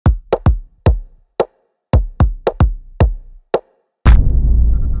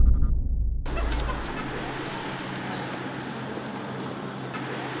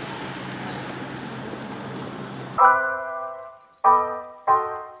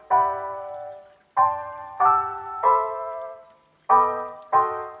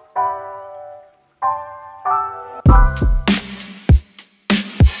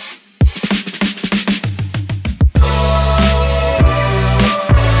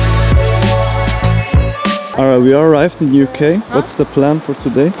Alright, we arrived in UK. What's the plan for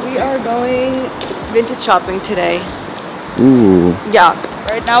today? We are going vintage shopping today. Ooh. Yeah.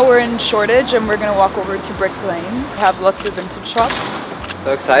 Right now we're in Shoreditch and we're gonna walk over to Brick Lane. We have lots of vintage shops.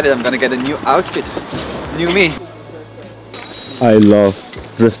 So excited, I'm gonna get a new outfit. New me. I love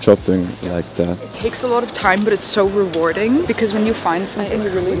thrift shopping like that. It takes a lot of time, but it's so rewarding because when you find something you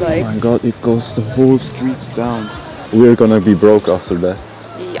really like. Oh my god, it goes the whole street down. We're gonna be broke after that.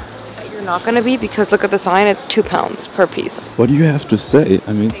 Yeah. You're not gonna be because look at the sign, it's £2 per piece. What do you have to say?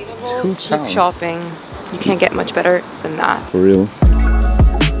 I mean, £2. Cheap shopping. You can't get much better than that. For real.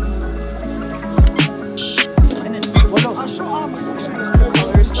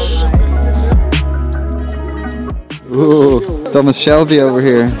 Ooh, Thomas Shelby over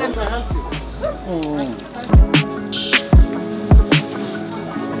here.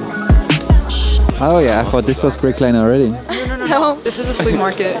 Oh yeah, I thought this was Brick Lane already. No, this is a flea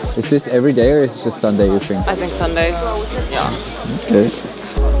market. Is this every day or is it just Sunday, you think? I think Sunday. Yeah. Okay.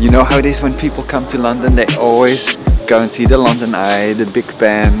 You know how it is when people come to London, they always go and see the London Eye, the Big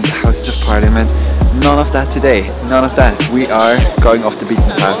Ben, the Houses of Parliament. None of that today, none of that. We are going off the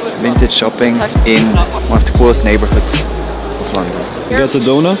beaten path, vintage shopping in one of the coolest neighborhoods of London. You got the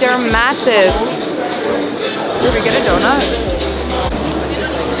donut? They're massive. Did we get a donut?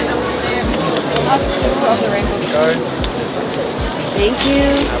 Thank you.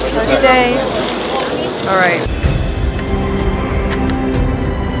 Have a good day. Alright.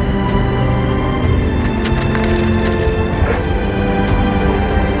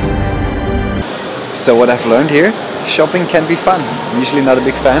 So what I've learned here, shopping can be fun. I'm usually not a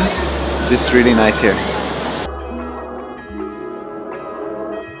big fan. This is really nice here.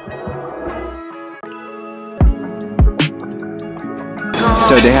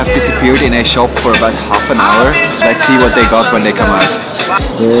 So they have disappeared in a shop for about half an hour. Let's see what they got when they come out.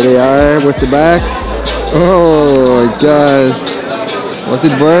 There they are with the bags. Oh my god. Was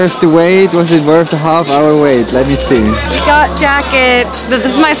it worth the wait? Was it worth the half-hour wait? Let me see. We got jackets. This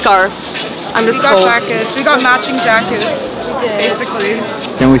is my scarf. I'm just cold. Jackets. We got matching jackets. We did. Basically.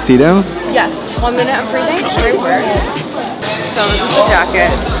 Can we see them? Yes. 1 minute, I'm freezing. Should I wear it? So this is the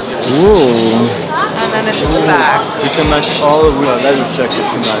jacket. Ooh. And then this is the bag. We can match all with a leather jacket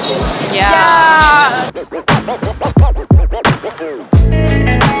tonight. Yeah.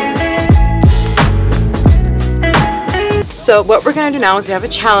 So what we're gonna do now is we have a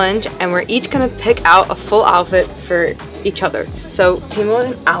challenge and we're each gonna pick out a full outfit for each other. So Timo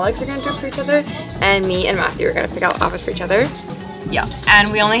and Alex are gonna do it for each other and me and Matthew are gonna pick out outfits for each other. Yeah.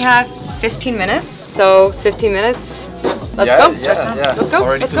 And we only have 15 minutes. So 15 minutes. Let's go. Let's go.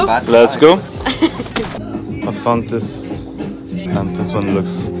 Let's go. Let's go. I found this and this one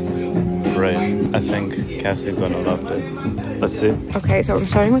looks great. I think Cassie's gonna love it. Let's see. Okay, so I'm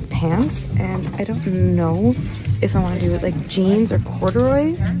starting with pants and I don't know if I want to do it like jeans or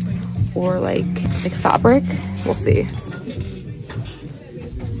corduroys or like fabric. We'll see.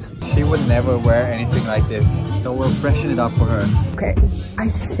 She would never wear anything like this, so we'll freshen it up for her. Okay, I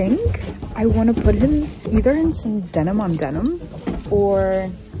think I want to put him either in some denim on denim or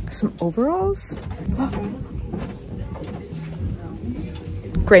some overalls.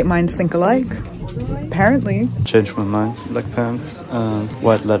 Great minds think alike. Apparently. Changed my mind. Black pants and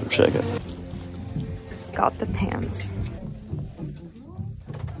white leather jacket. Got the pants.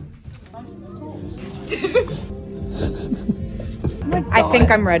 I think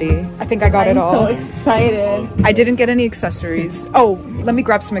I'm ready. I think I got it all. I'm so excited. I didn't get any accessories. Oh, let me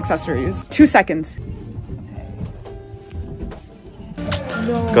grab some accessories. 2 seconds.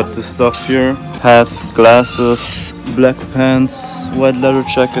 Got the stuff here. Hats, glasses, black pants, white leather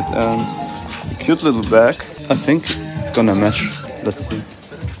jacket and a cute little bag. I think it's gonna match. Let's see.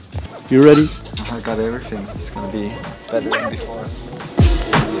 You ready? I got everything. It's gonna be better than before.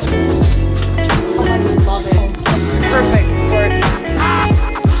 Love it. Perfect sport.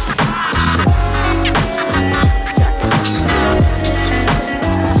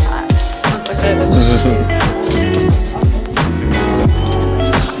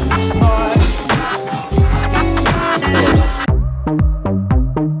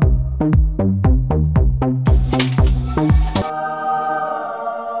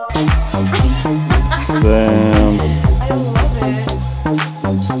 Damn.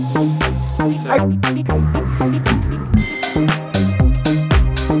 I love it.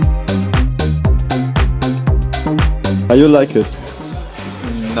 How you like it?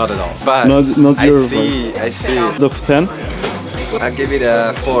 Not at all. But not your I see. Out of 10? I'll give it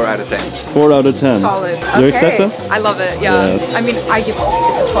a 4 out of 10. 4 out of 10. Solid. You Okay. accept it? I love it. Yeah. Yes. I mean, I give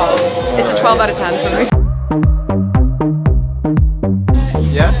it's a 12. It's a 12 out of 10 for me.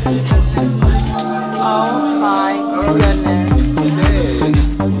 Yeah? Oh. my goodness.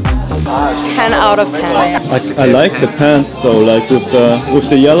 10 out of 10. I like the pants though, like with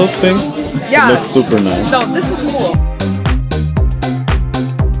the yellow thing. Yeah. It looks super nice. No, this is cool.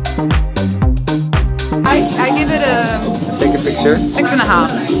 I give it a Take a picture.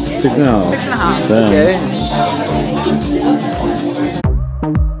 6.5. 6.5. 6.5. Damn. Okay.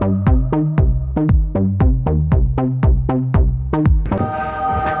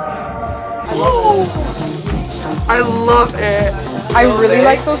 I love it. I really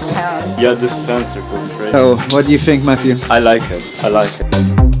like those pants. Yeah, this pants are great. So, what do you think, Matthew? I like it. I like it.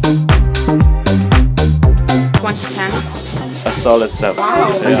 1 to 10. A solid 7. Wow.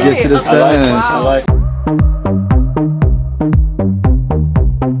 Yeah. You give it a 7. I like.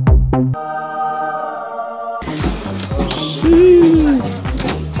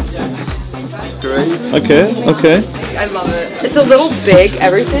 Great. Okay. Okay. I love it. It's a little big,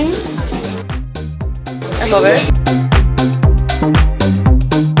 everything. I love it.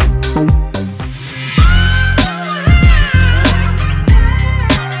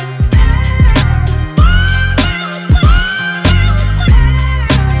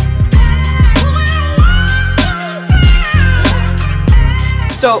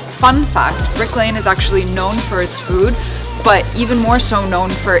 So, fun fact, Brick Lane is actually known for its food, but even more so known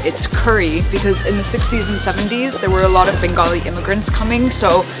for its curry, because in the 60s and 70s there were a lot of Bengali immigrants coming,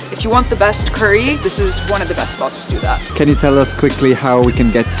 so if you want the best curry, this is one of the best spots to do that. Can you tell us quickly how we can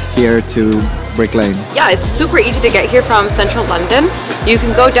get here to Brick Lane? Yeah, it's super easy to get here from central London. You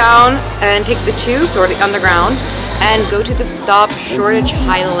can go down and take the tube or the underground and go to the stop Shoreditch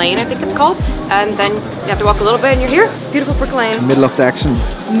High Lane, I think it's called, and then you have to walk a little bit and you're here. Beautiful Brick Lane. Middle of the action.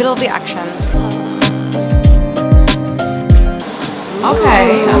 Middle of the action.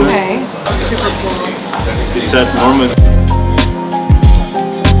 Okay, okay. Super cool. He said Norman.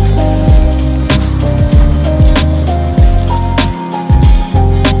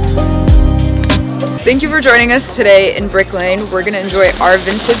 Thank you for joining us today in Brick Lane. We're gonna enjoy our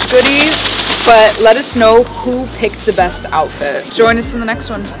vintage goodies, but let us know who picked the best outfit. Join us in the next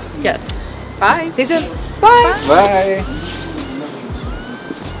one. Yes. Bye. See you soon. Bye. Bye.